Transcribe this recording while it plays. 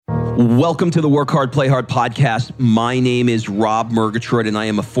Welcome to the Work Hard, Play Hard podcast. My name is Rob Murgatroyd, and I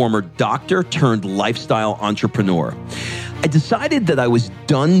am a former doctor turned lifestyle entrepreneur. I decided that I was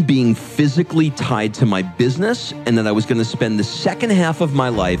done being physically tied to my business and that I was going to spend the second half of my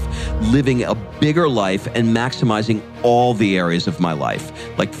life living a bigger life and maximizing all the areas of my life,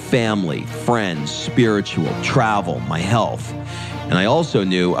 like family, friends, spiritual, travel, my health. And I also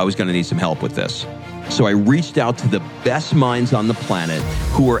knew I was going to need some help with this. So I reached out to the best minds on the planet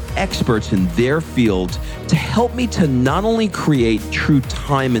who are experts in their field to help me to not only create true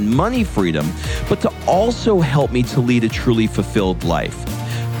time and money freedom, but to also help me to lead a truly fulfilled life.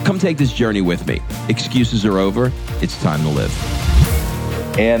 Come take this journey with me. Excuses are over. It's time to live.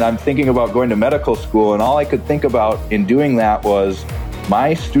 And I'm thinking about going to medical school, and all I could think about in doing that was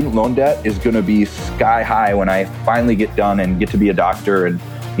my student loan debt is going to be sky high when I finally get done and get to be a doctor and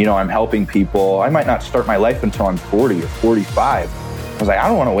I'm helping people. I might not start my life until I'm 40 or 45. I was like, I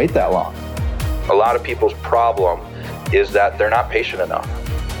don't want to wait that long. A lot of people's problem is that they're not patient enough.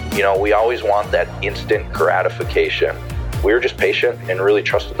 We always want that instant gratification. We were just patient and really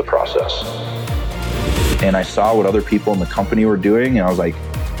trusted the process. And I saw what other people in the company were doing, and I was like,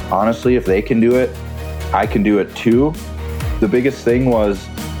 honestly, if they can do it, I can do it too. The biggest thing was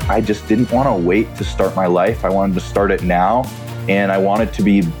I just didn't want to wait to start my life. I wanted to start it now. And I wanted to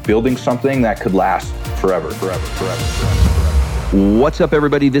be building something that could last forever. What's up,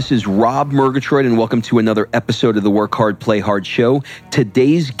 everybody? This is Rob Murgatroyd, and welcome to another episode of the Work Hard, Play Hard show.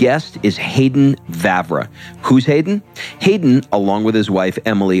 Today's guest is Hayden Vavra. Who's Hayden? Hayden, along with his wife,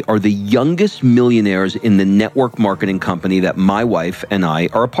 Emily, are the youngest millionaires in the network marketing company that my wife and I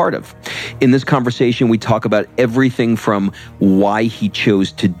are a part of. In this conversation, we talk about everything from why he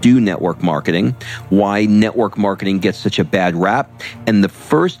chose to do network marketing, why network marketing gets such a bad rap, and the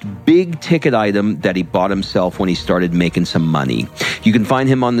first big ticket item that he bought himself when he started making some money. You can find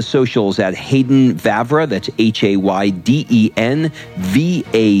him on the socials at Hayden Vavra. That's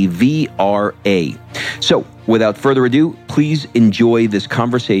HaydenVavra. So without further ado, please enjoy this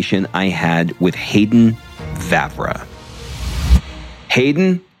conversation I had with Hayden Vavra.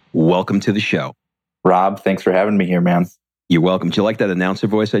 Hayden, welcome to the show. Rob, thanks for having me here, man. You're welcome. Do you like that announcer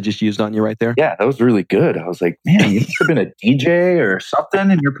voice I just used on you right there? Yeah, that was really good. I was like, man, you must have been a DJ or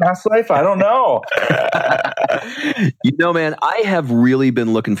something in your past life. I don't know. Man, I have really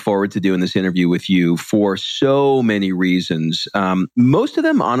been looking forward to doing this interview with you for so many reasons. Most of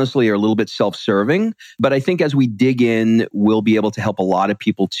them, honestly, are a little bit self-serving, but I think as we dig in, we'll be able to help a lot of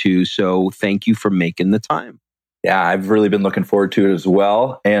people too. So thank you for making the time. Yeah, I've really been looking forward to it as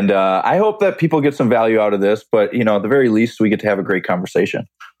well. And I hope that people get some value out of this, but at the very least, we get to have a great conversation.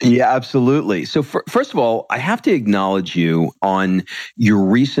 Yeah, absolutely. So first of all, I have to acknowledge you on your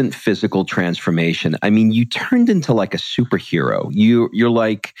recent physical transformation. I mean, you turned into like a superhero. You're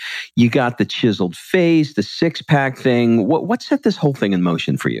like, you got the chiseled face, the six-pack thing. What set this whole thing in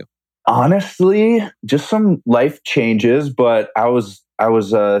motion for you? Honestly, just some life changes, but I was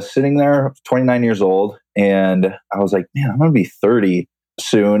sitting there, 29 years old, and I was like, man, I'm going to be 30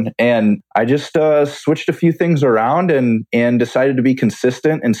 soon. And I just switched a few things around and decided to be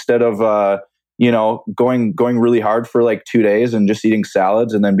consistent instead of, going really hard for like 2 days and just eating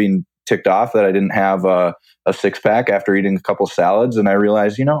salads and then being ticked off that I didn't have a six-pack after eating a couple salads. And I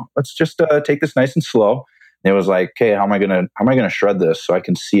realized, let's just take this nice and slow. And it was like, okay, how am I gonna shred this so I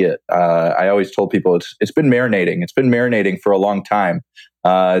can see it? I always told people it's been marinating. It's been marinating for a long time.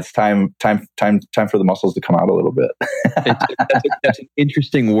 It's time for the muscles to come out a little bit. That's an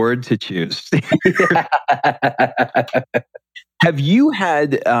interesting word to choose. Have you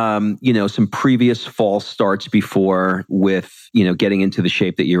had some previous false starts before with getting into the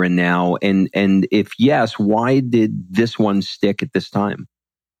shape that you're in now? And if yes, why did this one stick at this time?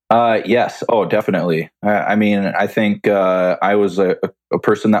 Yes. Oh, definitely. I think I was a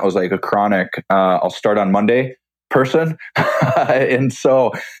person that was like a chronic, I'll start on Monday person. And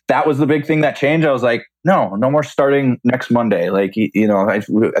so that was the big thing that changed. I was like, no more starting next Monday. Like, I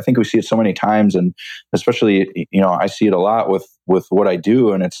think we see it so many times, and especially, I see it a lot with what I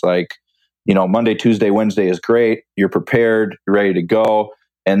do. And it's like, Monday, Tuesday, Wednesday is great. You're prepared, you're ready to go.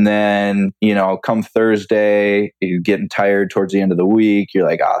 And then, come Thursday, you're getting tired towards the end of the week. You're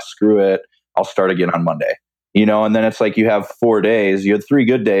like, screw it. I'll start again on Monday. And then it's like you have 4 days. You had 3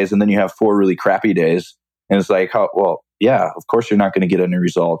 good days, and then you have 4 really crappy days. And it's like, yeah, of course you're not going to get any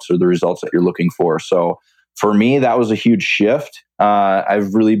results or the results that you're looking for. So for me, that was a huge shift.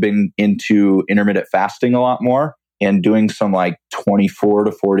 I've really been into intermittent fasting a lot more and doing some like 24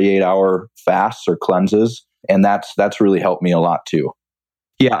 to 48 hour fasts or cleanses. And that's really helped me a lot too.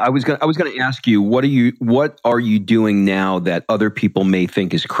 Yeah, I was going to ask you, what are you doing now that other people may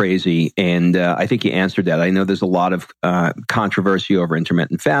think is crazy? And I think you answered that. I know there's a lot of controversy over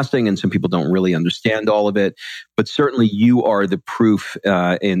intermittent fasting, and some people don't really understand all of it. But certainly, you are the proof.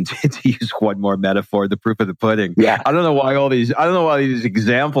 And to use one more metaphor, the proof of the pudding. Yeah. I don't know why these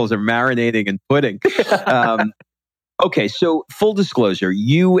examples are marinating in pudding. Okay, so full disclosure,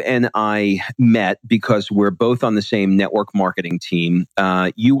 you and I met because we're both on the same network marketing team.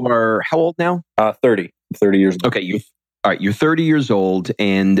 You are how old now? 30 years old. Okay, you're 30 years old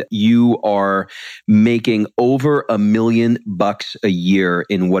and you are making over $1 million a year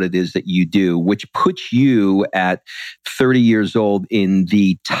in what it is that you do, which puts you at 30 years old in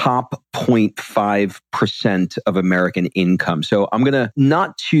the top 0.5% of American income. So I'm going to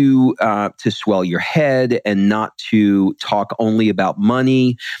not to swell your head and not to talk only about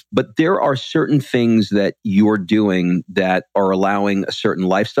money, but there are certain things that you're doing that are allowing a certain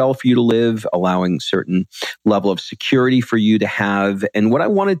lifestyle for you to live, allowing certain level of security for you to have. And what I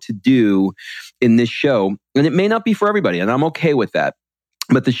wanted to do in this show, and it may not be for everybody, and I'm okay with that,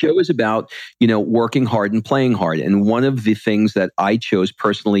 but the show is about, working hard and playing hard. And one of the things that I chose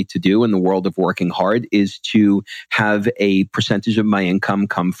personally to do in the world of working hard is to have a percentage of my income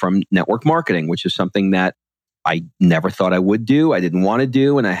come from network marketing, which is something that I never thought I would do. I didn't want to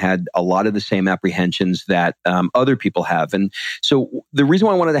do. And I had a lot of the same apprehensions that other people have. And so the reason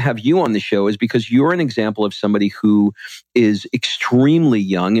why I wanted to have you on the show is because you're an example of somebody who is extremely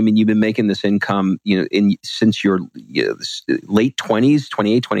young. I mean, you've been making this income, since your late 20s,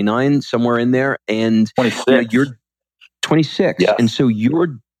 28, 29, somewhere in there. And 26. You're 26. Yes. And so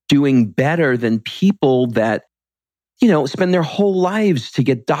you're doing better than people that spend their whole lives to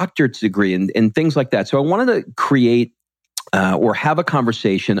get doctorate degree and things like that. So I wanted to create or have a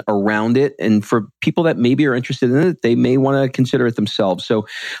conversation around it. And for people that maybe are interested in it, they may want to consider it themselves. So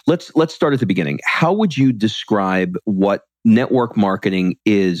let's start at the beginning. How would you describe what network marketing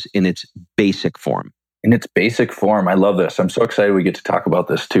is in its basic form? In its basic form, I love this. I'm so excited we get to talk about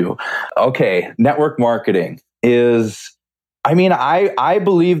this too. Okay, network marketing is, I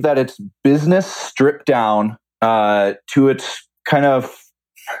believe that it's business stripped down to its kind of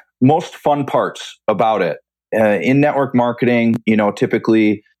most fun parts about it. In network marketing,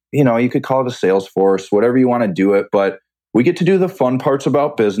 typically, you could call it a sales force, whatever you want to do it, but we get to do the fun parts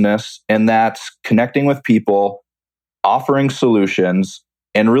about business, and that's connecting with people, offering solutions,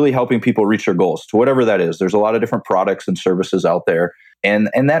 and really helping people reach their goals to whatever that is. There's a lot of different products and services out there. And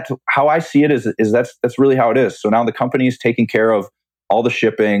that's how I see it is that's really how it is. So now the company is taking care of all the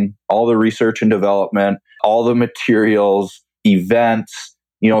shipping, all the research and development, all the materials, events,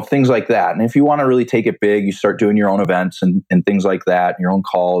 things like that. And if you want to really take it big, you start doing your own events and things like that, and your own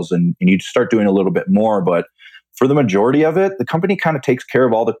calls, and you start doing a little bit more. But for the majority of it, the company kind of takes care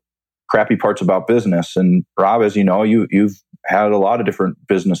of all the crappy parts about business. And Rob, as you know, you've had a lot of different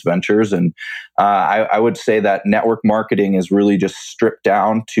business ventures. And I would say that network marketing is really just stripped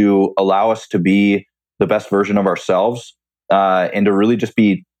down to allow us to be the best version of ourselves. And to really just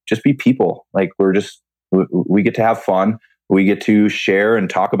be people. Like we get to have fun. We get to share and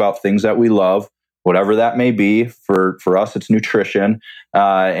talk about things that we love, whatever that may be. For us, it's nutrition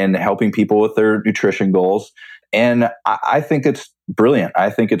and helping people with their nutrition goals. And I think it's brilliant. I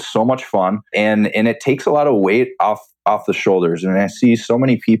think it's so much fun, and it takes a lot of weight off the shoulders. And I see so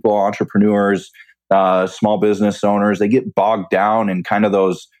many people, entrepreneurs, small business owners, they get bogged down in kind of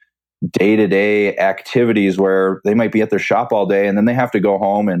those day-to-day activities where they might be at their shop all day and then they have to go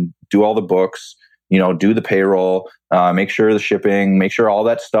home and do all the books, do the payroll, make sure the shipping, make sure all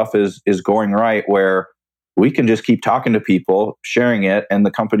that stuff is going right, where we can just keep talking to people, sharing it, and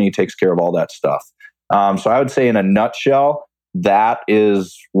the company takes care of all that stuff. So I would say in a nutshell, that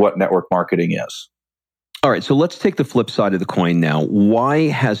is what network marketing is. All right, so let's take the flip side of the coin now. Why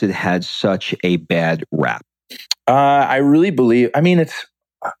has it had such a bad rap? I really believe, it's,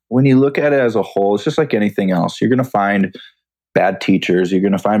 when you look at it as a whole, it's just like anything else. You're going to find bad teachers. You're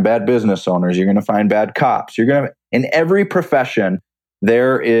going to find bad business owners. You're going to find bad cops. In every profession,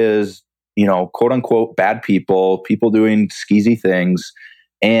 there is, quote unquote, bad people doing skeezy things.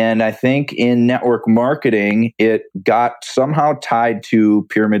 And I think in network marketing, it got somehow tied to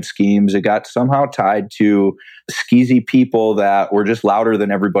pyramid schemes. It got somehow tied to skeezy people that were just louder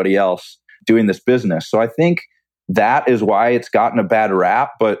than everybody else doing this business. So I think that is why it's gotten a bad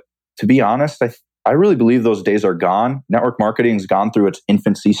rap. But to be honest, I really believe those days are gone. Network marketing has gone through its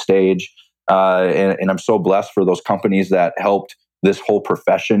infancy stage. And I'm so blessed for those companies that helped this whole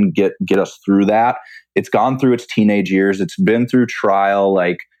profession get us through that. It's gone through its teenage years. It's been through trial.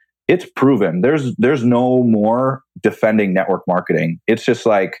 Like, it's proven. There's no more defending network marketing. It's just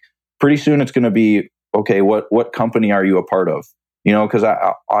like pretty soon it's going to be, okay, what company are you a part of? Because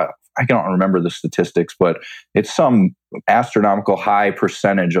I don't remember the statistics, but it's some astronomical high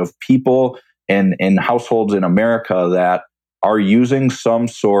percentage of people in households in America that are using some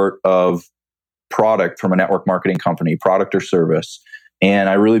sort of product from a network marketing company, product or service. And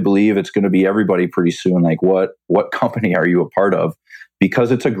I really believe it's going to be everybody pretty soon. Like, what company are you a part of?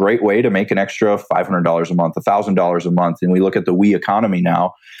 Because it's a great way to make an extra $500 a month, $1,000 a month. And we look at the we economy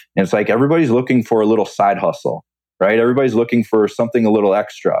now, and it's like everybody's looking for a little side hustle, right? Everybody's looking for something a little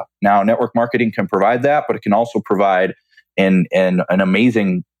extra. Now, network marketing can provide that, but it can also provide an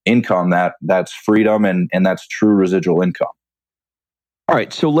amazing income that's freedom and that's true residual income. All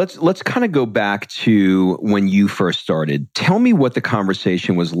right, so let's kind of go back to when you first started. Tell me what the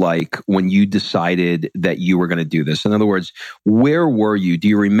conversation was like when you decided that you were going to do this. In other words, where were you? Do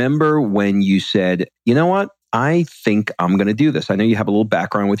you remember when you said, you know what? I think I'm going to do this. I know you have a little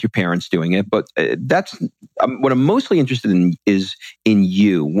background with your parents doing it, but that's what I'm mostly interested in is in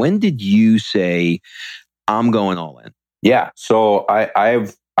you. When did you say, I'm going all in? Yeah, so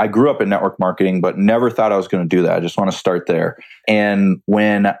I grew up in network marketing, but never thought I was going to do that. I just want to start there. And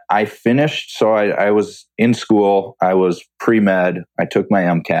when I finished, so I was in school, I was pre-med, I took my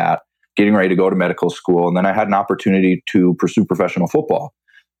MCAT, getting ready to go to medical school. And then I had an opportunity to pursue professional football.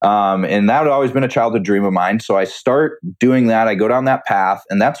 And that had always been a childhood dream of mine. So I start doing that. I go down that path.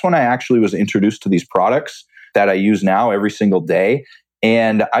 And that's when I actually was introduced to these products that I use now every single day.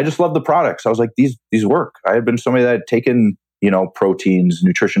 And I just love the products. I was like, these work. I had been somebody that had taken, proteins,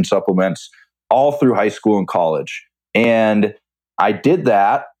 nutrition supplements all through high school and college. And I did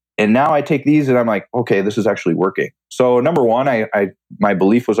that. And now I take these and I'm like, okay, this is actually working. So number one, my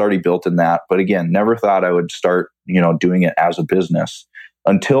belief was already built in that. But again, never thought I would start, doing it as a business.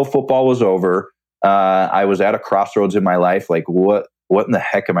 Until football was over, I was at a crossroads in my life. Like, what in the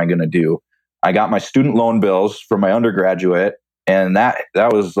heck am I going to do? I got my student loan bills from my undergraduate, and that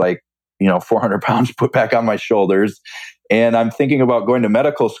was like, 400 pounds put back on my shoulders. And I'm thinking about going to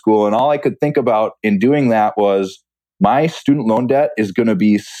medical school. And all I could think about in doing that was my student loan debt is going to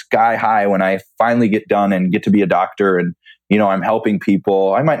be sky high when I finally get done and get to be a doctor. And, I'm helping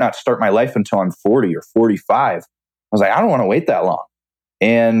people. I might not start my life until I'm 40 or 45. I was like, I don't want to wait that long.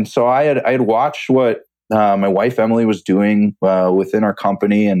 And so I had watched what my wife Emily was doing within our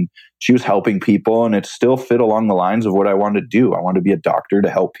company, and she was helping people, and it still fit along the lines of what I wanted to do. I wanted to be a doctor to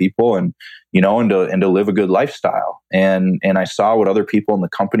help people, and and to live a good lifestyle. And I saw what other people in the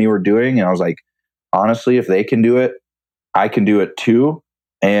company were doing, and I was like, honestly, if they can do it, I can do it too.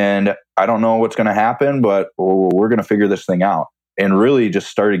 And I don't know what's going to happen, but we're going to figure this thing out. And really just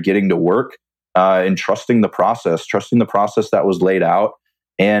started getting to work and trusting the process that was laid out.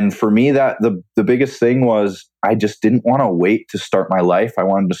 And for me, that the biggest thing was I just didn't want to wait to start my life. I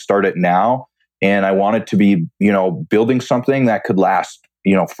wanted to start it now. And I wanted to be, building something that could last,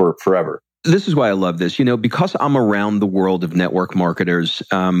 for forever. This is why I love this, because I'm around the world of network marketers.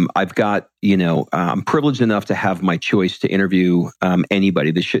 I've got, I'm privileged enough to have my choice to interview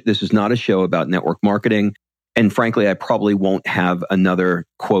anybody. This is not a show about network marketing. And frankly, I probably won't have another,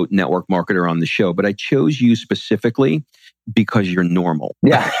 quote, network marketer on the show, but I chose you specifically because you're normal.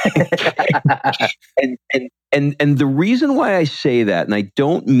 Yeah. and the reason why I say that, and I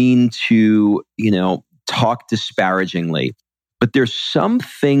don't mean to, talk disparagingly, but there's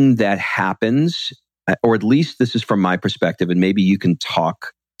something that happens, or at least this is from my perspective, and maybe you can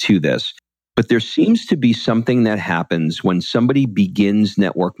talk to this, but there seems to be something that happens when somebody begins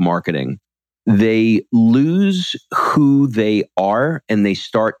network marketing. They lose who they are and they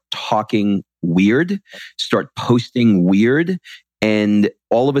start talking weird, start posting weird. And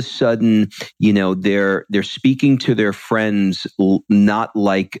all of a sudden, they're speaking to their friends not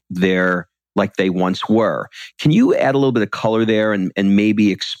like they once were. Can you add a little bit of color there and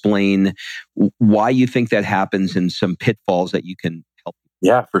maybe explain why you think that happens and some pitfalls that you can help?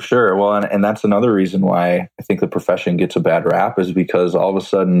 Yeah, for sure. Well, and that's another reason why I think the profession gets a bad rap is because all of a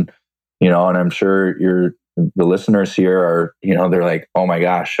sudden, and I'm sure the listeners here are, they're like, oh my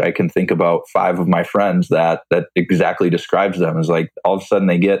gosh, I can think about 5 of my friends that exactly describes them. Is like all of a sudden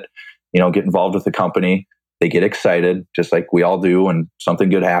they get involved with the company. They get excited, just like we all do. When something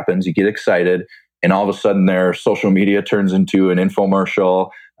good happens, you get excited. And all of a sudden their social media turns into an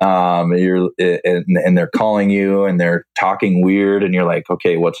infomercial. And they're calling you and they're talking weird. And you're like,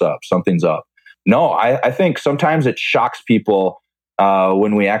 okay, what's up? Something's up. No, I think sometimes it shocks people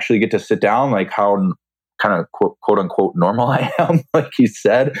when we actually get to sit down, like how kind of quote unquote normal I am, like you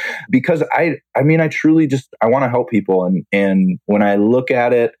said, because I truly I want to help people. And when I look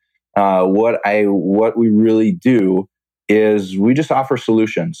at it, What we really do is we just offer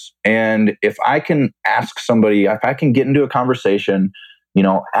solutions. And if I can ask somebody, if I can get into a conversation,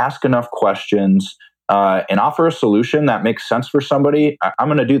 ask enough questions, and offer a solution that makes sense for somebody, I'm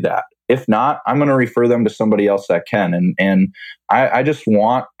going to do that. If not, I'm going to refer them to somebody else that can. And I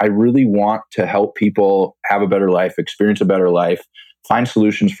really want to help people have a better life, experience a better life, find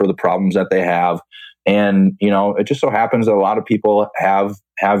solutions for the problems that they have. And, it just so happens that a lot of people have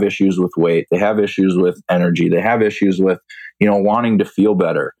issues with weight. They have issues with energy. They have issues with, wanting to feel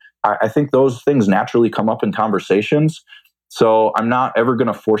better. I think those things naturally come up in conversations. So I'm not ever going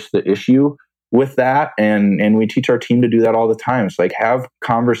to force the issue with that. And we teach our team to do that all the time. It's like, have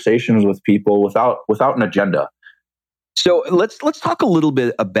conversations with people without an agenda. So let's talk a little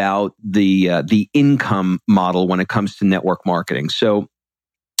bit about the income model when it comes to network marketing. So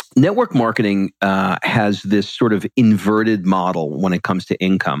network marketing has this sort of inverted model when it comes to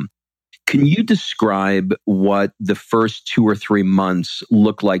income. Can you describe what the first 2 or 3 months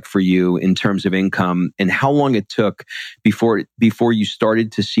looked like for you in terms of income, and how long it took before you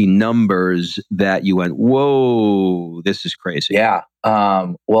started to see numbers that you went, whoa, this is crazy? Yeah.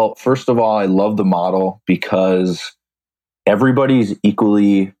 Well, first of all, I love the model because everybody's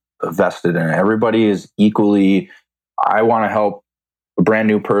equally vested in it. Everybody is equally, I want to help a brand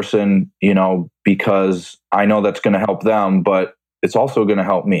new person, because I know that's going to help them, but it's also going to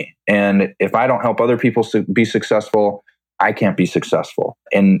help me. And if I don't help other people be successful, I can't be successful,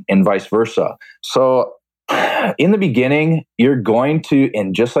 and vice versa. So in the beginning, you're going to,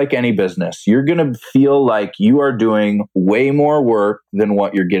 and just like any business, you're going to feel like you are doing way more work than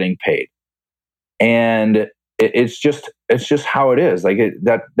what you're getting paid. And it's just how it is. Like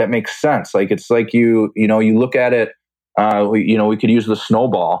that makes sense. Like, it's like you look at it, we could use the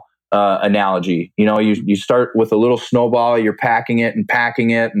snowball analogy. You start with a little snowball, you're packing it,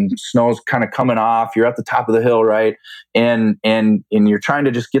 and snow's kind of coming off. You're at the top of the hill, right? And you're trying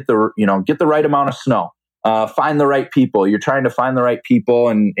to just get the right amount of snow. Find the right people. You're trying to find the right people,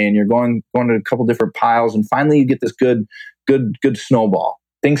 and you're going to a couple different piles, and finally you get this good snowball.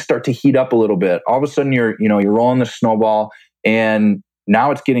 Things start to heat up a little bit. All of a sudden you're rolling the snowball, and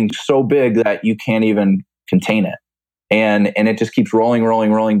now it's getting so big that you can't even contain it. And it just keeps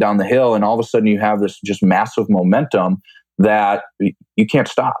rolling down the hill. And all of a sudden you have this just massive momentum that you can't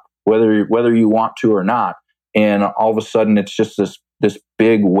stop, whether you want to or not. And all of a sudden it's just this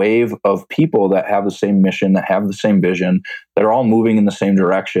big wave of people that have the same mission, that have the same vision, that are all moving in the same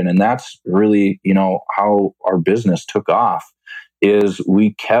direction. And that's really, how our business took off, is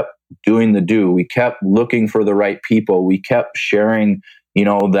we kept doing the do. We kept looking for the right people. We kept sharing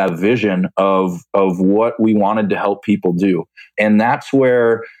that vision of what we wanted to help people do. And that's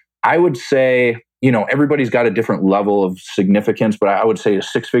where I would say, everybody's got a different level of significance, but I would say a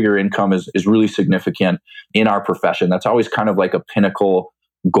 6-figure income is really significant in our profession. That's always kind of like a pinnacle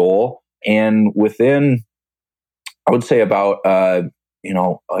goal. And within, I would say about, a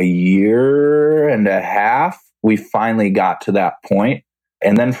year and a half, we finally got to that point.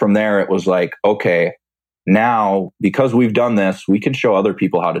 And then from there, it was like, okay, now, because we've done this, we can show other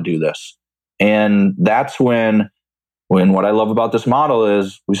people how to do this. And that's when what I love about this model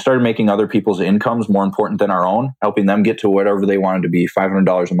is we started making other people's incomes more important than our own, helping them get to whatever they wanted to be,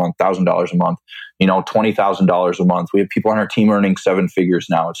 $500 a month, $1,000 a month, $20,000 a month. We have people on our team earning 7 figures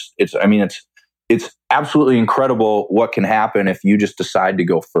now. It's absolutely incredible what can happen if you just decide to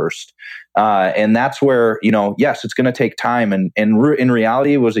go first. And that's where, yes, it's going to take time. And in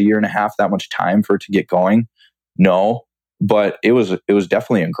reality, it was a year and a half, that much time for it to get going. No, but it was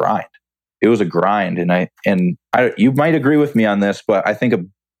definitely a grind. It was a grind. And you might agree with me on this, but I think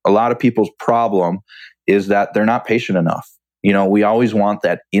a lot of people's problem is that they're not patient enough. We always want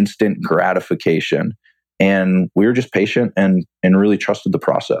that instant gratification, and we were just patient and really trusted the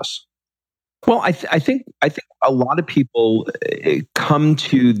process. Well, I think a lot of people come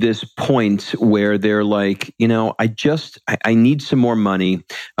to this point where they're like, I need some more money.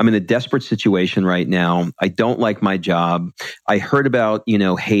 I'm in a desperate situation right now. I don't like my job. I heard about,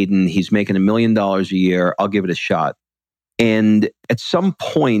 Hayden. He's making $1 million a year. I'll give it a shot. And at some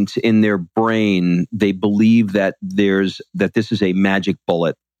point in their brain, they believe that this is a magic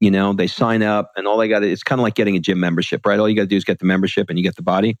bullet. They sign up, and all they got it's kind of like getting a gym membership, right? All you got to do is get the membership and you get the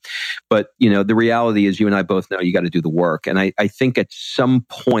body. But, the reality is, you and I both know you got to do the work. And I think at some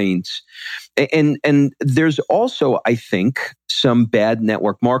point And there's also, I think, some bad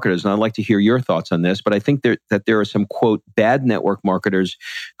network marketers, and I'd like to hear your thoughts on this, but I think that there are some, quote, bad network marketers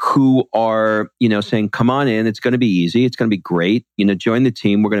who are, saying, come on in, it's going to be easy, it's going to be great, join the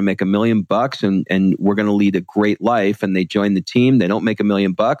team, we're going to make $1 million and we're going to lead a great life. And they join the team, they don't make $1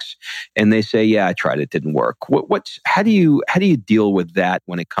 million and they say, yeah, I tried, it didn't work. How do you deal with that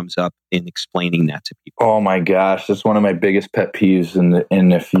when it comes up in explaining that to people? Oh my gosh, that's one of my biggest pet peeves. And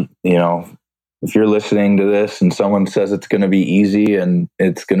if you're listening to this and someone says it's going to be easy and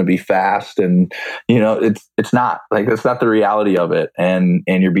it's going to be fast, and it's not, like, that's not the reality of it. And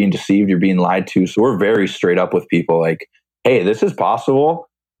you're being deceived, you're being lied to. So we're very straight up with people, like, hey, this is possible,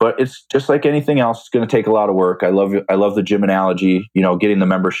 but it's just like anything else. It's going to take a lot of work. I love the gym analogy, getting the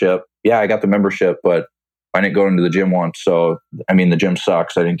membership. Yeah, I got the membership, but I didn't go into the gym once. So, the gym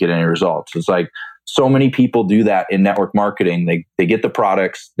sucks. I didn't get any results. It's like, so many people do that in network marketing. They get the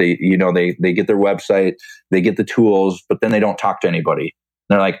products, they get their website, they get the tools, but then they don't talk to anybody.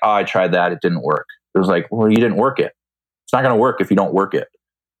 They're like, oh, I tried that, it didn't work. It was like, well, you didn't work it. It's not going to work if you don't work it,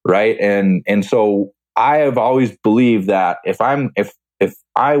 right? And so I have always believed that if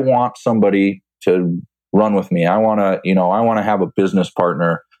I want somebody to run with me, I want to have a business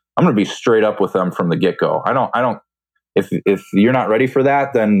partner, I'm going to be straight up with them from the get-go. If you're not ready for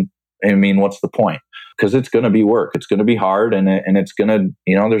that, then what's the point? Because it's going to be work. It's going to be hard. And it's going to,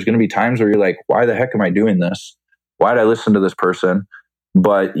 there's going to be times where you're like, why the heck am I doing this? Why did I listen to this person?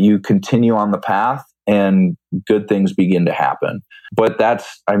 But you continue on the path and good things begin to happen. But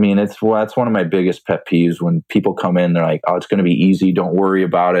that's one of my biggest pet peeves when people come in, they're like, oh, it's going to be easy. Don't worry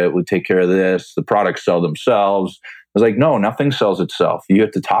about it. We'll take care of this. The products sell themselves. I was like, no, nothing sells itself. You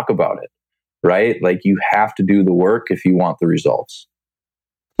have to talk about it, right? Like, you have to do the work if you want the results.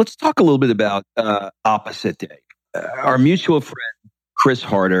 Let's talk a little bit about opposite day. Our mutual friend, Chris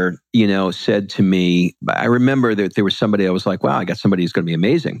Harder, said to me, I remember that there was somebody, I was like, wow, I got somebody who's going to be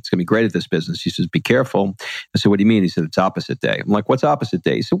amazing. It's going to be great at this business. He says, be careful. I said, what do you mean? He said, it's opposite day. I'm like, what's opposite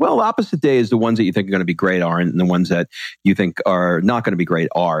day? He said, well, opposite day is the ones that you think are going to be great aren't, and the ones that you think are not going to be great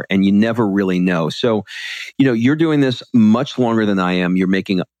are, and you never really know. So, you're doing this much longer than I am. You're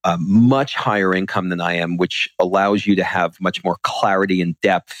making a much higher income than I am, which allows you to have much more clarity and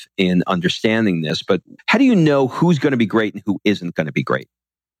depth in understanding this. But how do you know who's going to be great and who isn't going to be great?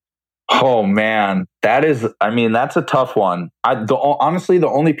 Oh man, that's a tough one. Honestly, the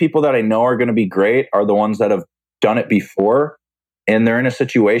only people that I know are going to be great are the ones that have done it before and they're in a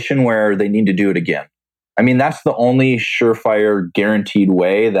situation where they need to do it again. That's the only surefire, guaranteed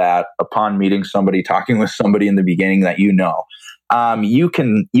way that upon meeting somebody, talking with somebody in the beginning, that you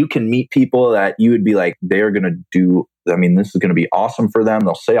can meet people that you would be like, they're going to do, this is going to be awesome for them.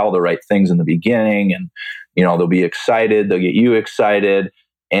 They'll say all the right things in the beginning and, they'll be excited. They'll get you excited.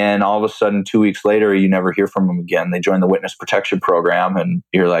 And all of a sudden, 2 weeks later, you never hear from them again. They join the witness protection program and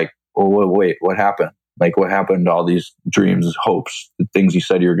you're like, oh, wait, what happened? Like, what happened to all these dreams, hopes, the things you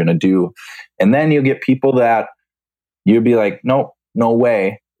said you were going to do? And then you'll get people that you'd be like, no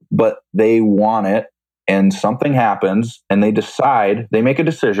way, but they want it. And something happens and they make a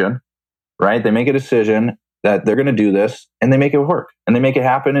decision, right? They make a decision that they're going to do this and they make it work and they make it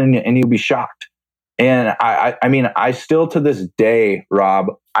happen and you'll be shocked. And I still to this day, Rob,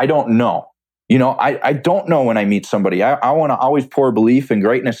 I don't know. I don't know when I meet somebody. I want to always pour belief and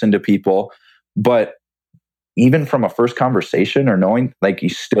greatness into people. But even from a first conversation or knowing, like,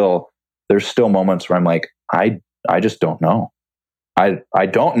 there's still moments where I'm like, I just don't know. I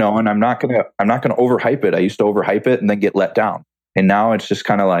don't know. And I'm not going to overhype it. I used to overhype it and then get let down. And now it's just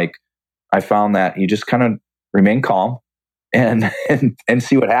kind of like, I found that you just kind of remain calm and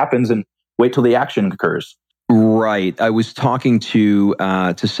see what happens and wait till the action occurs. Right. I was talking to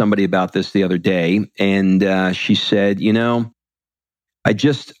somebody about this the other day, and she said, I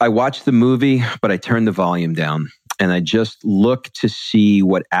watched the movie, but I turned the volume down, and I just look to see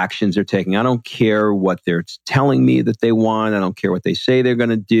what actions they're taking. I don't care what they're telling me that they want. I don't care what they say they're going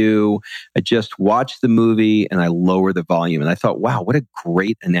to do. I just watch the movie and I lower the volume. And I thought, wow, what a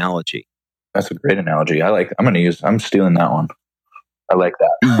great analogy. That's a great analogy. I'm stealing that one. I like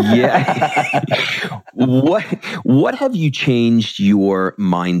that. Yeah. What have you changed your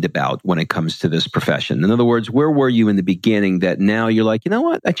mind about when it comes to this profession? In other words, where were you in the beginning that now you're like, you know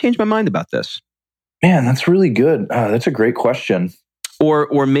what? I changed my mind about this. Man, that's really good. That's a great question.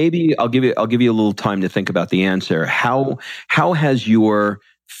 Or maybe I'll give you a little time to think about the answer. How has your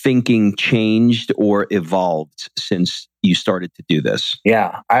thinking changed or evolved since you started to do this?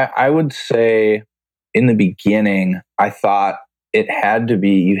 Yeah, I would say in the beginning, I thought you had to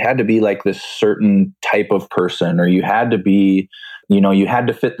be like this certain type of person, or you had to be, you had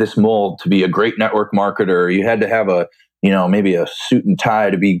to fit this mold to be a great network marketer. You had to have maybe a suit and tie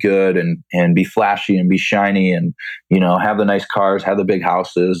to be good and be flashy and be shiny and, have the nice cars, have the big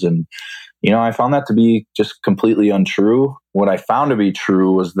houses. And, I found that to be just completely untrue. What I found to be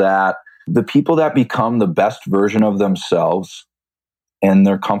true was that the people that become the best version of themselves and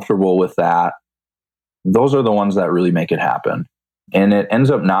they're comfortable with that, those are the ones that really make it happen. And it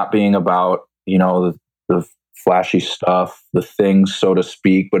ends up not being about, the flashy stuff, the things, so to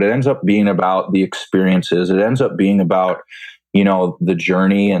speak, but it ends up being about the experiences. It ends up being about, the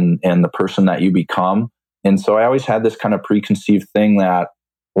journey and the person that you become. And so I always had this kind of preconceived thing that,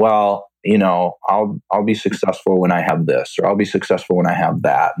 well, I'll be successful when I have this, or I'll be successful when I have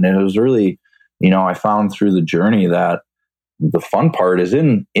that. And it was really, I found through the journey that the fun part is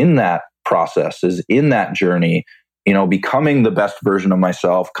in that process, is in that journey, becoming the best version of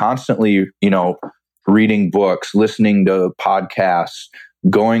myself, constantly, reading books, listening to podcasts,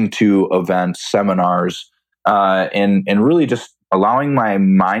 going to events, seminars, and really just allowing my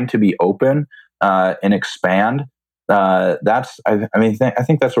mind to be open and expand. I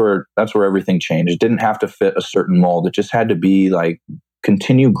think that's where everything changed. It didn't have to fit a certain mold. It just had to be like,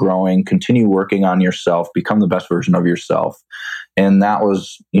 continue growing, continue working on yourself, become the best version of yourself. And that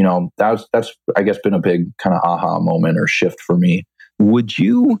was, that's I guess been a big kind of aha moment or shift for me. Would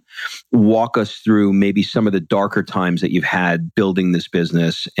you walk us through maybe some of the darker times that you've had building this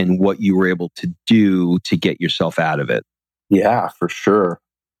business and what you were able to do to get yourself out of it? Yeah, for sure.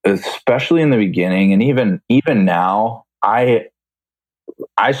 Especially in the beginning, and even now, I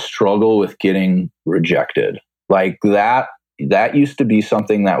struggle with getting rejected. Like that used to be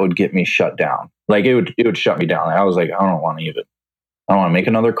something that would get me shut down. Like it would shut me down. I was like, I don't want to make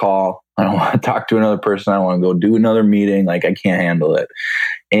another call. I don't want to talk to another person. I don't want to go do another meeting. Like I can't handle it.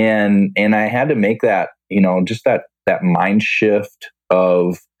 And I had to make that, just that mind shift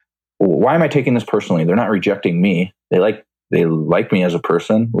of, why am I taking this personally? They're not rejecting me. They like me as a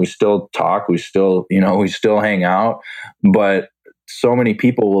person. We still talk. We still hang out. But so many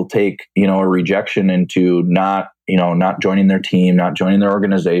people will take, a rejection into not joining their team, not joining their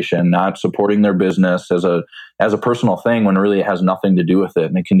organization, not supporting their business as a personal thing, when really it has nothing to do with it.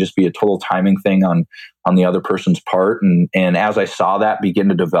 And it can just be a total timing thing on the other person's part. And as I saw that begin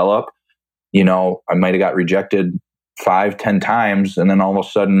to develop, I might have got rejected 5-10 times. And then all of a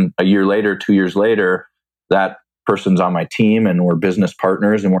sudden, a year later, 2 years later, that person's on my team and we're business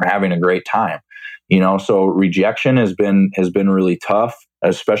partners and we're having a great time. So rejection has been really tough,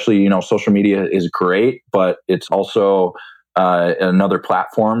 especially, social media is great, but it's also another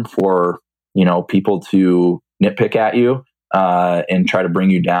platform for, people to nitpick at you and try to bring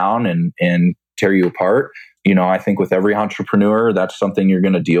you down and tear you apart. I think with every entrepreneur, that's something you're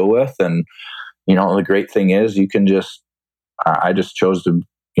going to deal with. And, the great thing is I just chose to,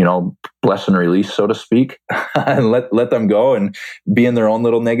 bless and release, so to speak, and let them go and be in their own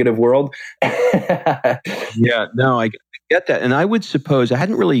little negative world. Yeah, no, I get that. And I would suppose, I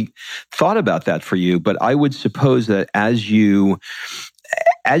hadn't really thought about that for you, but I would suppose that as you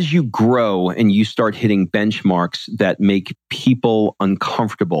grow and you start hitting benchmarks that make people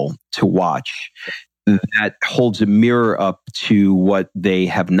uncomfortable to watch, that holds a mirror up to what they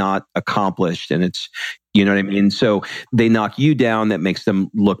have not accomplished. And it's, you know what I mean? So they knock you down, that makes them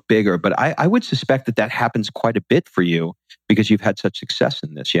look bigger. But I would suspect that happens quite a bit for you because you've had such success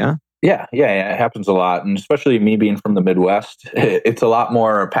in this, yeah? Yeah, it happens a lot. And especially me being from the Midwest, it's a lot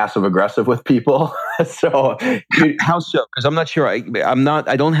more passive aggressive with people. So how so? Because I'm not sure. I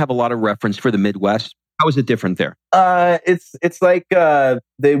don't have a lot of reference for the Midwest. How is it different there? It's like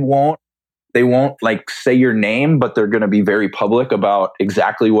they won't like say your name, but they're going to be very public about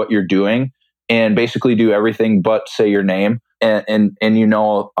exactly what you're doing and basically do everything but say your name. And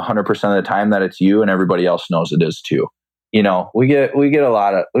 100% of the time that it's you, and everybody else knows it is too. We get a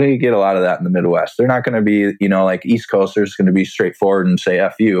lot of that in the Midwest. They're not going to be, like East Coasters going to be straightforward and say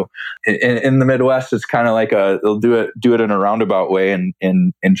F you. In the Midwest, it's kind of like they'll do it in a roundabout way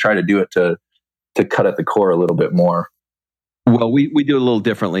and try to do it to cut at the core a little bit more. Well, we do it a little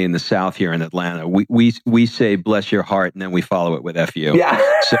differently in the South here in Atlanta. We say bless your heart, and then we follow it with F you. Yeah.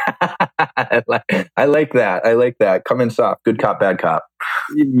 So, I like that. I like that. Come in soft. Good cop, bad cop.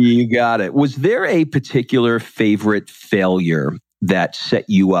 You got it. Was there a particular favorite failure that set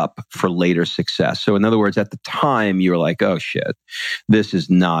you up for later success? So in other words, at the time, you were like, oh shit, this is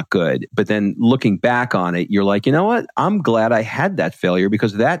not good. But then looking back on it, you're like, you know what? I'm glad I had that failure,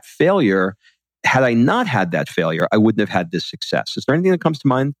 because that failure, had I not had that failure, I wouldn't have had this success. Is there anything that comes to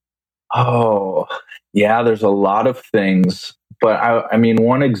mind? Oh, yeah, there's a lot of things. But I mean,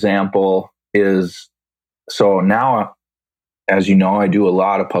 one example is, so now as you know, I do a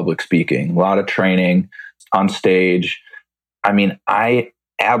lot of public speaking, a lot of training on stage. I mean, I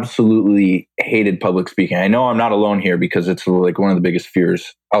absolutely hated public speaking. I know I'm not alone here because it's like one of the biggest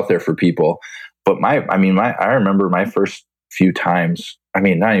fears out there for people. But I remember my first few times, I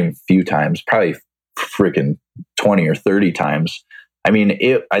mean, not even few times, probably freaking 20 or 30 times. I mean,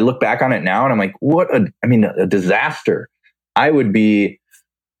 I look back on it now and I'm like, a disaster. I would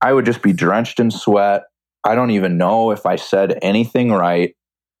just be drenched in sweat. I don't even know if I said anything right.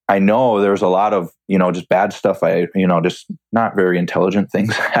 I know there's a lot of, just bad stuff. Just not very intelligent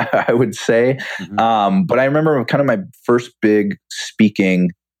things, I would say. Mm-hmm. But I remember kind of my first big speaking,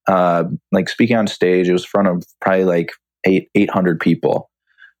 like speaking on stage. It was in front of probably like 800 people.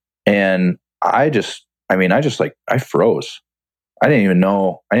 And I froze. I didn't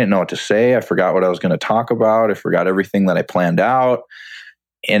know what to say. I forgot what I was going to talk about. I forgot everything that I planned out.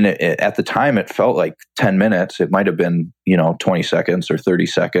 And at the time, it felt like 10 minutes. It might have been, 20 seconds or 30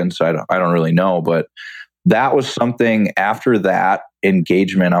 seconds. I don't really know. But that was something after that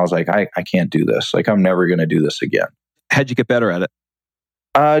engagement. I was like, I can't do this. Like, I'm never going to do this again. How'd you get better at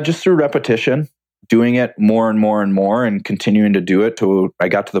it? Just through repetition, doing it more and more and more and continuing to do it till I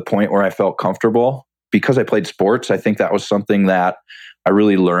got to the point where I felt comfortable. Because I played sports, I think that was something that I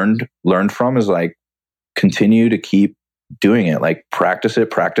really learned from, is like continue to keep doing it, like practice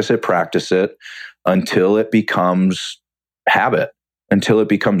it until it becomes habit, until it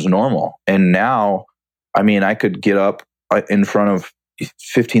becomes normal. And now, I mean, I could get up in front of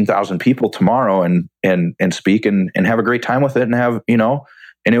 15,000 people tomorrow and speak and have a great time with it and have, and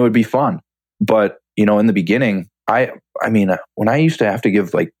it would be fun. But, in the beginning, when I used to have to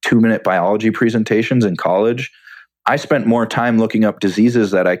give like 2-minute biology presentations in college, I spent more time looking up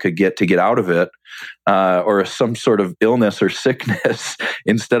diseases that I could get out of it, or some sort of illness or sickness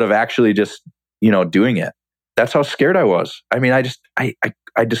instead of actually just, doing it. That's how scared I was. I mean,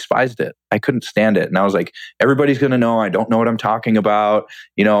 I despised it. I couldn't stand it. And I was like, everybody's going to know I don't know what I'm talking about.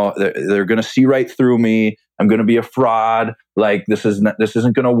 They're going to see right through me. I'm going to be a fraud. Like, this isn't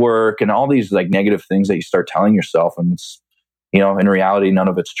going to work. And all these like negative things that you start telling yourself. And it's, in reality, none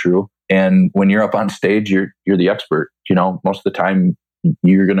of it's true. And when you're up on stage, you're the expert. Most of the time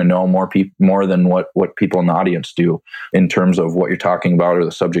you're going to know more than what people in the audience do in terms of what you're talking about or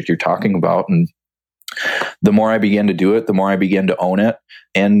the subject you're talking about. And the more I began to do it, the more I began to own it.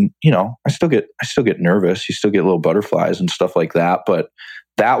 And, I still get nervous. You still get little butterflies and stuff like that. But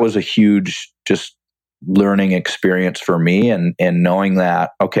that was a huge just learning experience for me, and knowing that,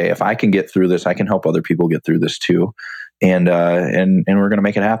 okay, if I can get through this, I can help other people get through this too. And we're going to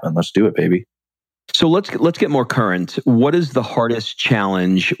make it happen. Let's do it, baby. So let's get more current. What is the hardest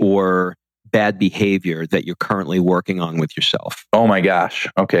challenge or bad behavior that you're currently working on with yourself? Oh my gosh.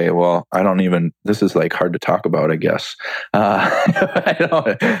 Okay. Well, this is like hard to talk about, I guess. I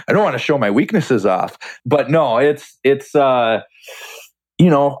don't want to show my weaknesses off, but no, it's I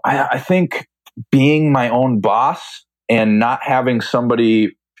think being my own boss and not having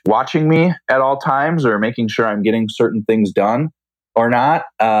somebody watching me at all times or making sure I'm getting certain things done or not,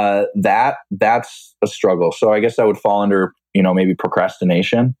 that's a struggle. So I guess that would fall under, maybe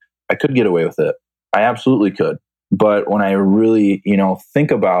procrastination. I could get away with it. I absolutely could. But when I really,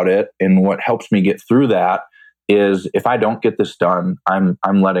 think about it, and what helps me get through that is if I don't get this done, I'm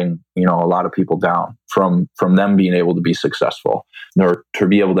letting, a lot of people down from them being able to be successful or to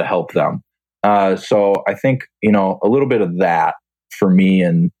be able to help them. So I think, a little bit of that for me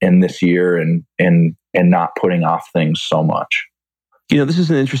in this year and not putting off things so much. This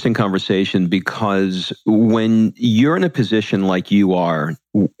is an interesting conversation because when you're in a position like you are,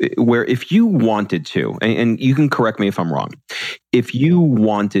 where if you wanted to, and you can correct me if I'm wrong, if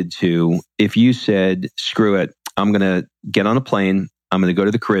you said, screw it, I'm going to get on a plane, I'm going to go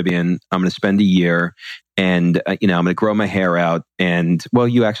to the Caribbean, I'm going to spend a year, and I'm going to grow my hair out. And well,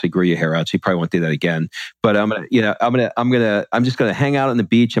 you actually grew your hair out, so you probably won't do that again. But I'm just going to hang out on the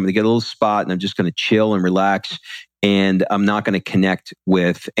beach. I'm going to get a little spot, and I'm just going to chill and relax. And I'm not going to connect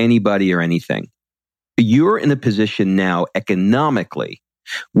with anybody or anything. You're in a position now economically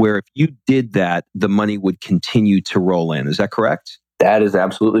where if you did that, the money would continue to roll in. Is that correct? That is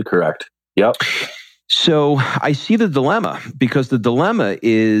absolutely correct. Yep. So I see the dilemma, because the dilemma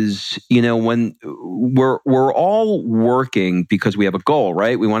is, when we're all working because we have a goal,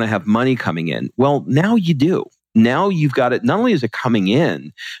 right? We want to have money coming in. Well, now you do. Now you've got it, not only is it coming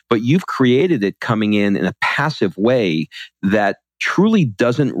in, but you've created it coming in a passive way that truly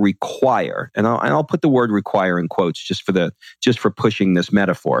doesn't require, and I'll put the word require in quotes just for pushing this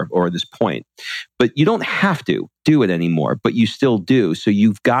metaphor or this point, but you don't have to do it anymore, but you still do. So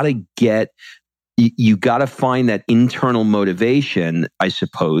you've got to you got to find that internal motivation, I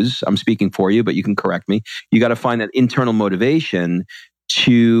suppose. I'm speaking for you, but you can correct me. You got to find that internal motivation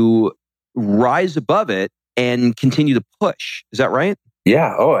to rise above it and continue to push. Is that right?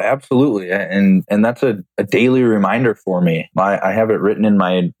 Yeah. Oh, absolutely. And that's a daily reminder for me. I have it written in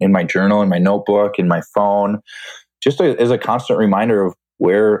my journal, in my notebook, in my phone, just as a constant reminder of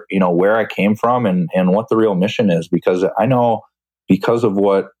where I came from and what the real mission is, because I know, because of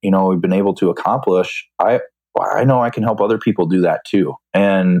what, we've been able to accomplish, I know I can help other people do that too.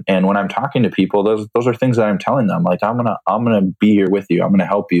 And when I'm talking to people, those are things that I'm telling them. Like, I'm gonna be here with you. I'm gonna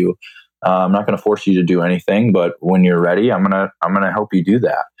help you. I'm not gonna force you to do anything, but when you're ready, I'm gonna help you do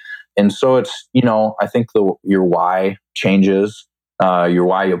that. And so it's, I think your why changes, your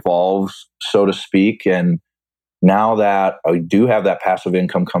why evolves, so to speak. And now that I do have that passive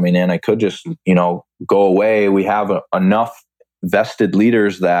income coming in, I could just, go away. We have enough vested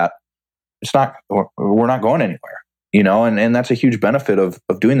leaders that we're not going anywhere, and that's a huge benefit of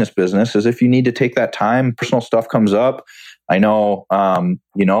doing this business. Is if you need to take that time, personal stuff comes up. I know,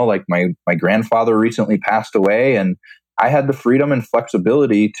 like my grandfather recently passed away, and I had the freedom and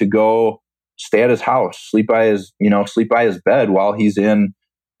flexibility to go stay at his house, sleep by his bed while he's in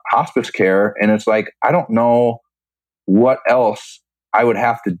hospice care. And it's like, I don't know what else I would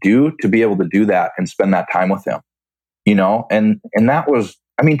have to do to be able to do that and spend that time with him, and that was,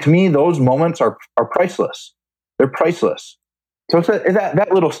 to me, those moments are priceless. They're priceless. So it's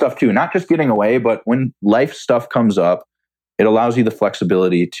that little stuff too, not just getting away, but when life stuff comes up, it allows you the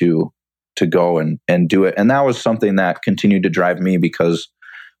flexibility to go and do it. And that was something that continued to drive me, because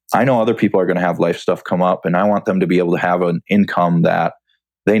I know other people are going to have life stuff come up, and I want them to be able to have an income that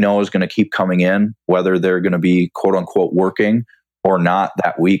they know is going to keep coming in, whether they're going to be quote unquote working or not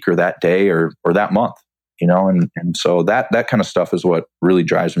that week or that day or that month, and so that kind of stuff is what really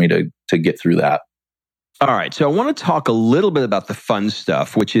drives me to get through that. All right. So I want to talk a little bit about the fun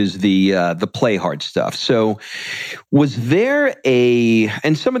stuff, which is the play hard stuff. So was there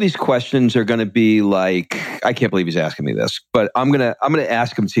and some of these questions are going to be like, I can't believe he's asking me this, but I'm going to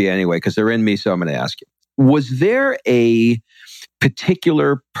ask them to you anyway, because they're in me. So I'm going to ask you, was there a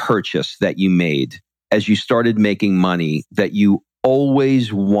particular purchase that you made as you started making money that you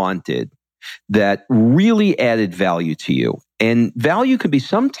always wanted, that really added value to you? And value could be,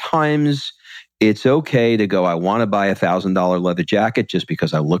 sometimes it's okay to go, I want to buy $1,000 leather jacket just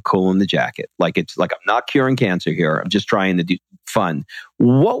because I look cool in the jacket. Like, it's like, I'm not curing cancer here. I'm just trying to do fun.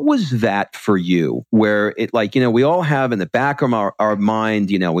 What was that for you? Where it, like, we all have in the back of our mind,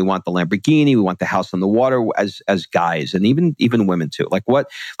 we want the Lamborghini, we want the house on the water as guys, and even women too. Like what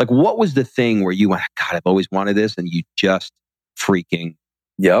was the thing where you went, God, I've always wanted this, and you just freaking...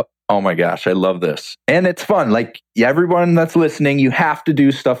 Yep. Oh my gosh, I love this. And it's fun. Like, everyone that's listening, you have to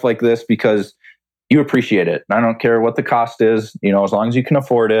do stuff like this because you appreciate it. And I don't care what the cost is, as long as you can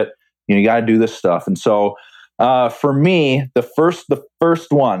afford it, you got to do this stuff. And so for me, the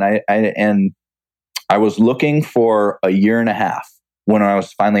first one, I was looking for a year and a half when I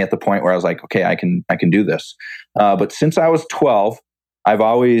was finally at the point where I was like, okay, I can do this. But since I was 12, I've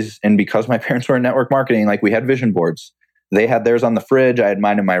always, and because my parents were in network marketing, like, we had vision boards. They had theirs on the fridge. I had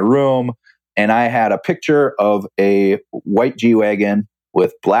mine in my room. And I had a picture of a white G-Wagon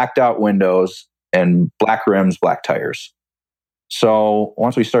with blacked out windows and black rims, black tires. So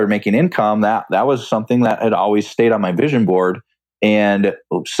once we started making income, that was something that had always stayed on my vision board, and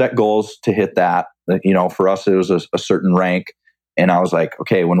set goals to hit that. For us, it was a certain rank. And I was like,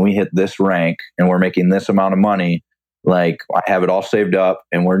 okay, when we hit this rank and we're making this amount of money, like, I have it all saved up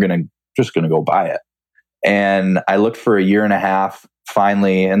and we're just going to go buy it. And I looked for a year and a half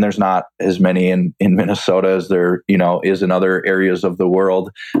finally, and there's not as many in Minnesota as there, is in other areas of the world.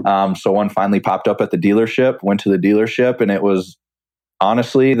 So one finally popped up at the dealership, went to the dealership, and it was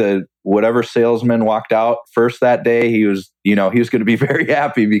honestly whatever salesman walked out first that day, he was going to be very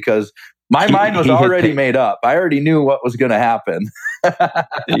happy, because my mind was already made up. I already knew what was going to happen.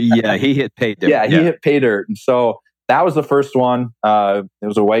 Yeah, he hit pay dirt. Yeah, he hit pay dirt. And so that was the first one. It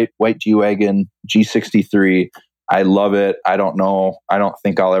was a white G-Wagon G63. I love it. I don't know. I don't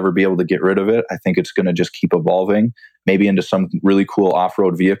think I'll ever be able to get rid of it. I think it's going to just keep evolving, maybe into some really cool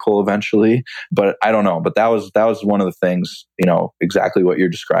off-road vehicle eventually. But I don't know. But that was one of the things, exactly what you're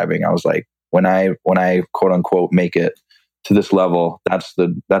describing. I was like, when I quote unquote make it to this level, that's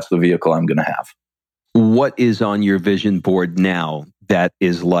the vehicle I'm going to have. What is on your vision board now that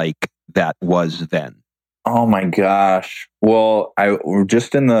is like that was then? Oh my gosh. Well, we're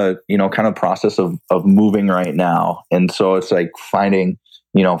just in the, kind of process of moving right now. And so it's like finding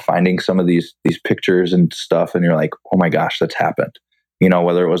some of these pictures and stuff. And you're like, oh my gosh, that's happened.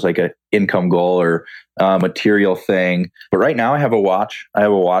 whether it was like an income goal or material thing. But right now I have a watch. I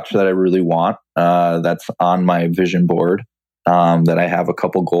have a watch that I really want that's on my vision board that I have a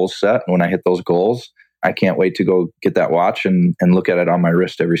couple goals set. When I hit those goals, I can't wait to go get that watch and look at it on my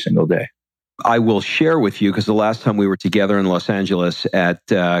wrist every single day. I will share with you, because the last time we were together in Los Angeles at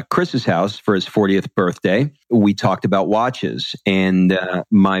Chris's house for his 40th birthday, we talked about watches. And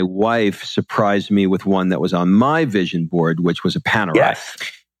my wife surprised me with one that was on my vision board, which was a Panerai. Yes.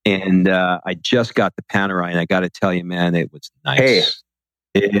 And I just got the Panerai, and I got to tell you, man, it was nice. Hey,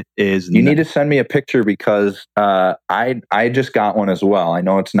 it is. You need to send me a picture, because I just got one as well. I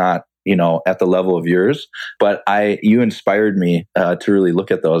know it's not at the level of yours, but you inspired me to really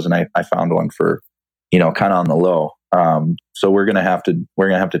look at those, and I found one for kind of on the low. So we're gonna have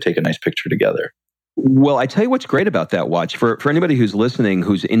to take a nice picture together. Well, I tell you what's great about that watch. For anybody who's listening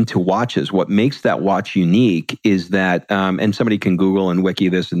who's into watches, what makes that watch unique is that, and somebody can Google and wiki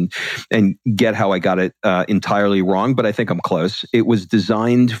this and get how I got it entirely wrong, but I think I'm close. It was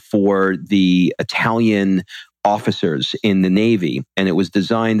designed for the Italian officers in the Navy, and it was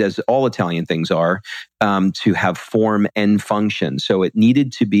designed, as all Italian things are, to have form and function. So it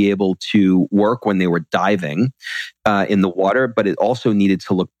needed to be able to work when they were diving in the water, but it also needed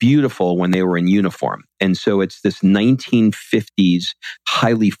to look beautiful when they were in uniform. And so it's this 1950s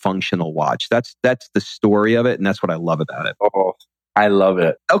highly functional watch. That's the story of it, and that's what I love about it. Oh, I love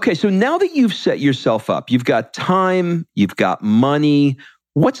it. Okay, so now that you've set yourself up, you've got time, you've got money.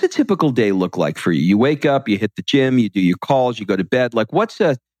 What's a typical day look like for you? You wake up, you hit the gym, you do your calls, you go to bed. Like, what's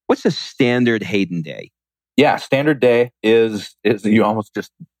a standard Hayden day? Yeah, standard day is you almost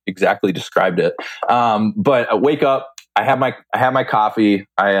just exactly described it. But I wake up, I have my coffee,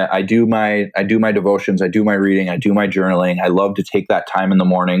 I do my devotions, I do my reading, I do my journaling. I love to take that time in the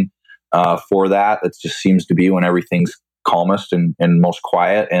morning for that. It just seems to be when everything's calmest and most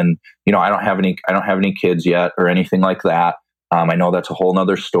quiet. And I don't have any kids yet or anything like that. I know that's a whole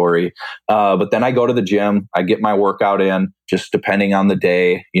nother story. But then I go to the gym, I get my workout in, just depending on the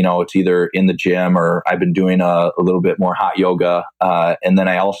day. It's either in the gym or I've been doing a little bit more hot yoga. And then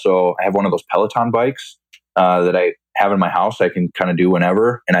I have one of those Peloton bikes that I have in my house. I can kind of do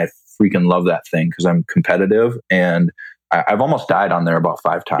whenever. And I freaking love that thing because I'm competitive, and I've almost died on there about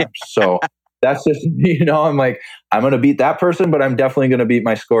 5 times. So that's just, I'm like, I'm going to beat that person, but I'm definitely going to beat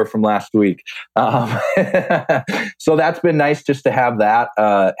my score from last week. So that's been nice just to have that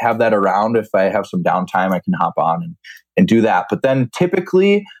around. If I have some downtime, I can hop on and do that. But then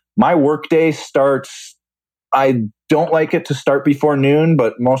typically my workday starts, I don't like it to start before noon,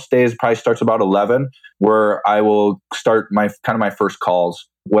 but most days probably starts about 11, where I will start my first calls,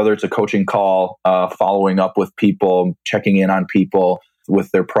 whether it's a coaching call, following up with people, checking in on people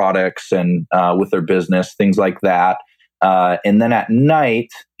with their products and with their business, things like that. And then at night,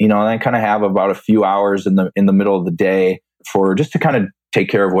 I kind of have about a few hours in the middle of the day for just to kind of take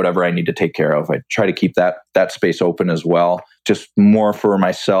care of whatever I need to take care of. I try to keep that space open as well, just more for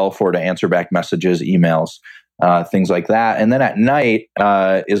myself or to answer back messages, emails, things like that. And then at night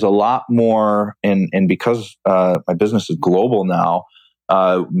is a lot more, and because my business is global now,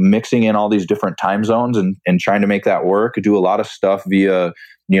 mixing in all these different time zones and trying to make that work. I do a lot of stuff via,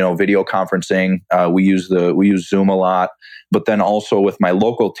 video conferencing. We use Zoom a lot, but then also with my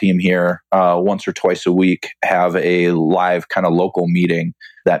local team here, once or twice a week, have a live kind of local meeting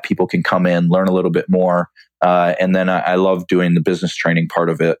that people can come in, learn a little bit more. And then I love doing the business training part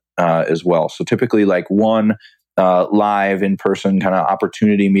of it as well. So typically like one live in-person kind of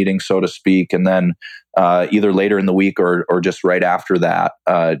opportunity meeting, so to speak, and then either later in the week or just right after that,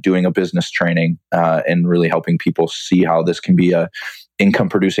 doing a business training and really helping people see how this can be a income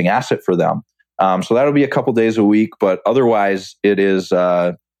producing asset for them. So that'll be a couple days a week, but otherwise it is,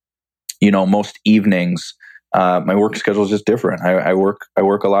 most evenings. My work schedule is just different. I work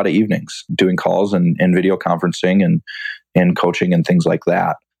a lot of evenings doing calls and video conferencing and coaching and things like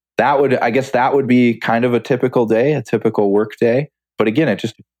that. That would be kind of a typical day, a typical work day. But again, it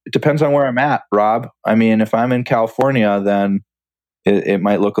depends on where I'm at, Rob. I mean, if I'm in California, then it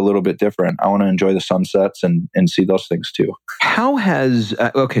might look a little bit different. I want to enjoy the sunsets and see those things too. How has,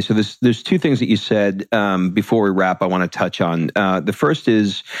 okay, so there's 2 things that you said before we wrap I want to touch on. The first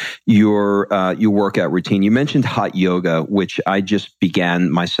is your workout routine. You mentioned hot yoga, which I just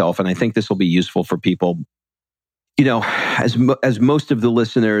began myself, and I think this will be useful for people. As most of the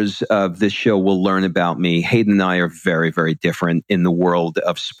listeners of this show will learn about me, Hayden and I are very, very different in the world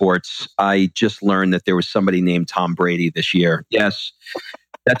of sports. I just learned that there was somebody named Tom Brady this year. Yes,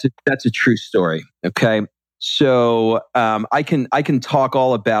 that's a true story. Okay. So I can talk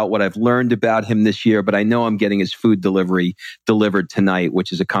all about what I've learned about him this year, but I know I'm getting his food delivered tonight,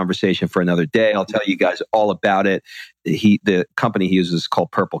 which is a conversation for another day. I'll tell you guys all about it. The company he uses is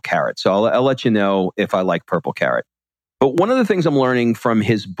called Purple Carrot. So I'll let you know if I like Purple Carrot. But one of the things I'm learning from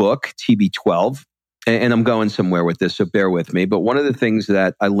his book, TB12, and I'm going somewhere with this, so bear with me. But one of the things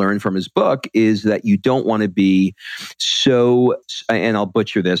that I learned from his book is that you don't want to be so, and I'll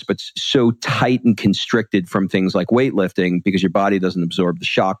butcher this, but so tight and constricted from things like weightlifting because your body doesn't absorb the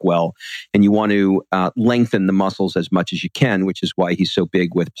shock well. And you want to lengthen the muscles as much as you can, which is why he's so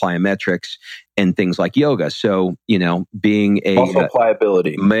big with plyometrics and things like yoga. So, being a muscle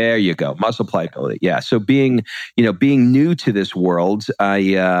pliability. There you go. Muscle pliability. Yeah. So being new to this world,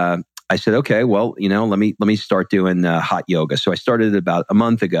 I said, okay, well, let me start doing hot yoga. So I started it about a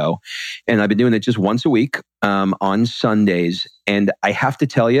month ago, and I've been doing it just once a week on Sundays. And I have to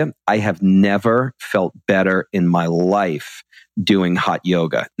tell you, I have never felt better in my life doing hot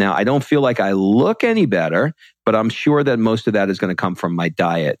yoga. Now, I don't feel like I look any better, but I'm sure that most of that is going to come from my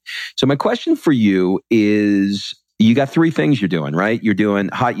diet. So my question for you is, you got three things you're doing, right? You're doing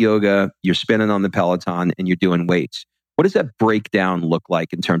hot yoga, you're spinning on the Peloton, and you're doing weights. What does that breakdown look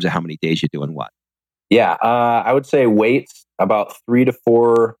like in terms of how many days you're doing what? Yeah, I would say weights about 3 to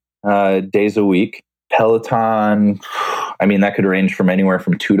 4 days a week. Peloton, that could range from anywhere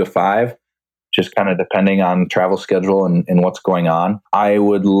from 2 to 5, just kind of depending on travel schedule and what's going on. I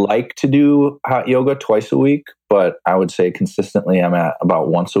would like to do hot yoga twice a week, but I would say consistently I'm at about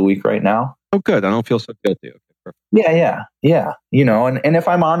once a week right now. Oh, good. I don't feel so guilty. Okay. Yeah. And if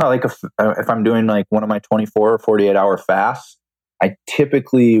I'm on if I'm doing like one of my 24 or 48 hour fasts, I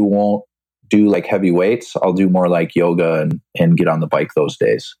typically won't do like heavy weights. I'll do more like yoga and get on the bike those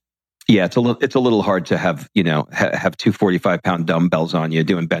days. Yeah, it's a little hard to have have 2 45-pound dumbbells on you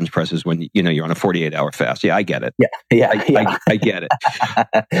doing bench presses when you're on a 48-hour fast. Yeah, I get it. Yeah. I get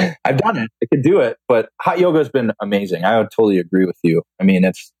it. I've done it. I could do it, but hot yoga has been amazing. I would totally agree with you.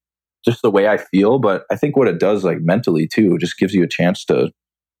 It's just the way I feel, but I think what it does, like mentally too, just gives you a chance to.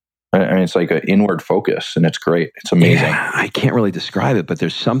 It's like an inward focus, and it's great. It's amazing. Yeah, I can't really describe it, but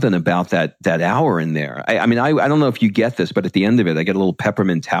there's something about that hour in there. I don't know if you get this, but at the end of it, I get a little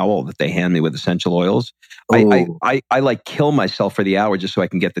peppermint towel that they hand me with essential oils. I like kill myself for the hour just so I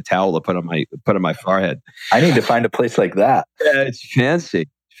can get the towel to put on my forehead. I need to find a place like that. Yeah, it's fancy.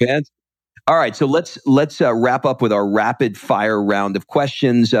 All right, so let's wrap up with our rapid fire round of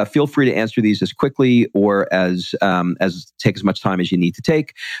questions. Feel free to answer these as quickly or as take as much time as you need to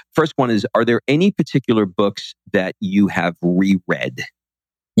take. First one is: are there any particular books that you have reread?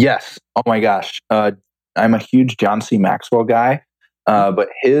 Yes. Oh my gosh, I'm a huge John C. Maxwell guy, but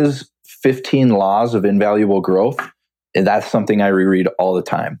his 15 Laws of Invaluable Growth, that's something I reread all the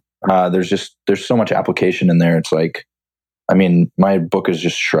time. There's so much application in there. It's like, my book is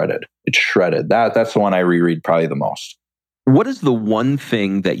just shredded. It's shredded. That's the one I reread probably the most. What is the one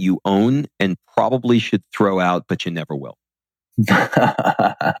thing that you own and probably should throw out, but you never will?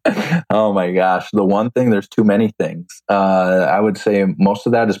 Oh my gosh. The one thing, there's too many things. I would say most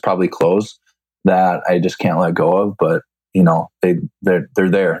of that is probably clothes that I just can't let go of, but they're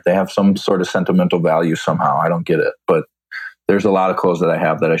there. They have some sort of sentimental value somehow. I don't get it, but there's a lot of clothes that I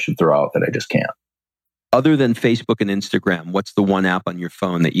have that I should throw out that I just can't. Other than Facebook and Instagram, what's the one app on your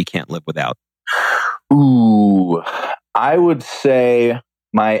phone that you can't live without? Ooh, I would say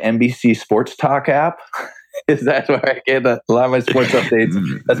my NBC Sports Talk app. Is that where I get a lot of my sports updates?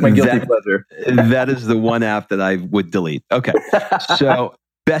 That's my guilty pleasure. That is the one app that I would delete. Okay. So,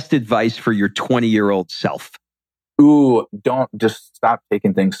 best advice for your 20-year-old self? Ooh, don't just stop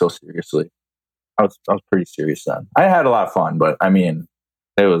taking things so seriously. I was pretty serious then. I had a lot of fun, but it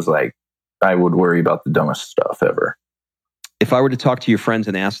was like, I would worry about the dumbest stuff ever. If I were to talk to your friends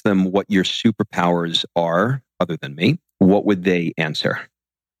and ask them what your superpowers are, other than me, what would they answer?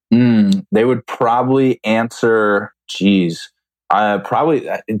 They would probably answer, probably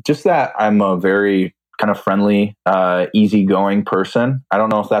just that I'm a very kind of friendly, easygoing person. I don't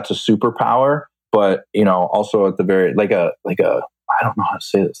know if that's a superpower, but also at the very like a I don't know how to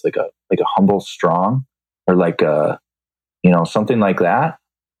say this, like a humble strong, or like a something like that.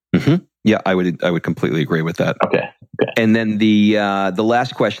 Mm-hmm. Yeah, I would completely agree with that. Okay. And then the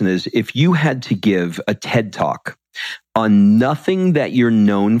last question is: if you had to give a TED Talk on nothing that you're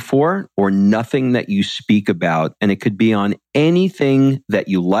known for or nothing that you speak about, and it could be on anything that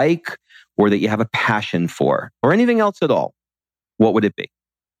you like or that you have a passion for or anything else at all, what would it be?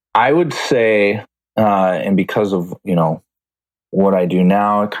 I would say, and because of what I do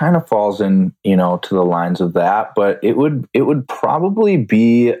now, it kind of falls in, to the lines of that, but it would probably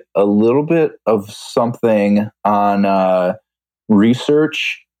be a little bit of something on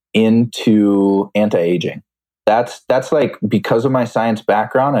research into anti-aging. That's like, because of my science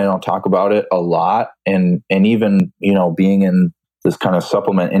background, I don't talk about it a lot. And even, being in this kind of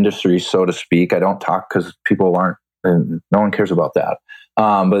supplement industry, so to speak, I don't talk because people aren't, and no one cares about that.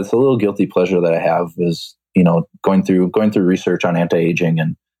 But it's a little guilty pleasure that I have is, going through research on anti-aging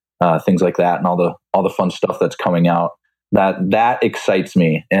and things like that, and all the fun stuff that's coming out. That excites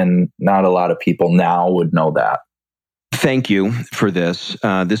me, and not a lot of people now would know that. Thank you for this.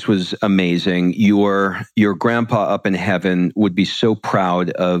 This was amazing. Your grandpa up in heaven would be so proud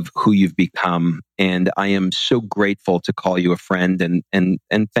of who you've become, and I am so grateful to call you a friend. And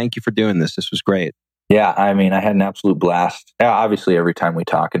thank you for doing this. This was great. Yeah, I mean, I had an absolute blast. Yeah, obviously, every time we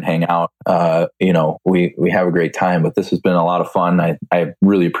talk and hang out, we have a great time. But this has been a lot of fun. I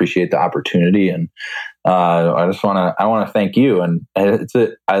really appreciate the opportunity, and I want to thank you. And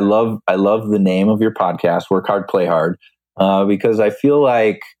I love the name of your podcast, Work Hard, Play Hard, because I feel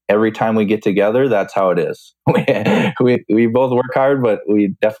like every time we get together, that's how it is. We both work hard, but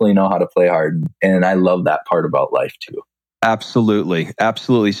we definitely know how to play hard, and I love that part about life too. Absolutely.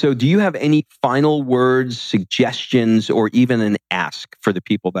 Absolutely. So do you have any final words, suggestions, or even an ask for the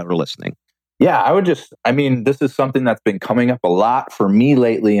people that are listening? Yeah, this is something that's been coming up a lot for me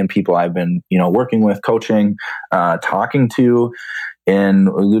lately, and people I've been, working with, coaching, talking to, and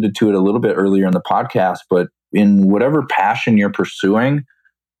alluded to it a little bit earlier in the podcast, but in whatever passion you're pursuing,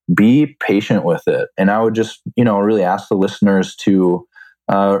 be patient with it. And I would just, really ask the listeners to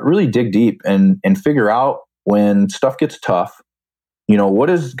really dig deep and figure out, when stuff gets tough, what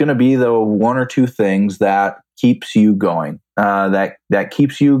is going to be the one or two things that keeps you going, that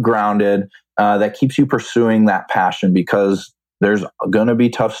keeps you grounded, that keeps you pursuing that passion, because there's going to be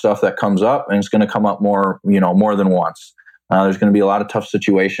tough stuff that comes up, and it's going to come up more than once. There's going to be a lot of tough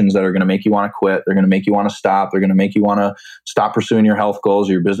situations that are going to make you want to quit. They're going to make you want to stop. They're going to make you want to stop pursuing your health goals,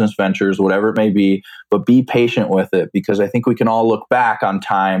 your business ventures, whatever it may be. But be patient with it, because I think we can all look back on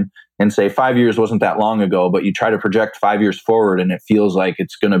time and say 5 years wasn't that long ago, but you try to project 5 years forward and it feels like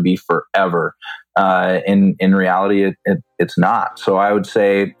it's going to be forever. In reality, it's not. So I would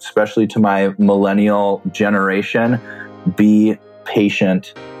say, especially to my millennial generation, be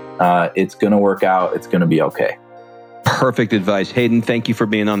patient. It's going to work out. It's going to be okay. Perfect advice. Hayden, thank you for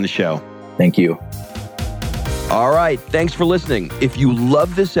being on the show. Thank you. All right. Thanks for listening. If you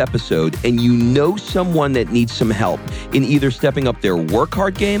love this episode and you know someone that needs some help in either stepping up their work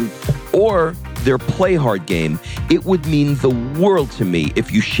hard game or their play hard game, it would mean the world to me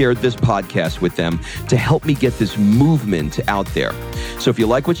if you shared this podcast with them to help me get this movement out there. So if you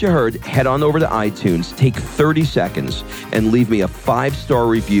like what you heard, head on over to iTunes, take 30 seconds and leave me a 5-star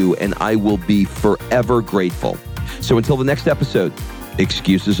review, and I will be forever grateful. So until the next episode,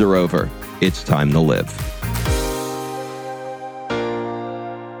 excuses are over. It's time to live.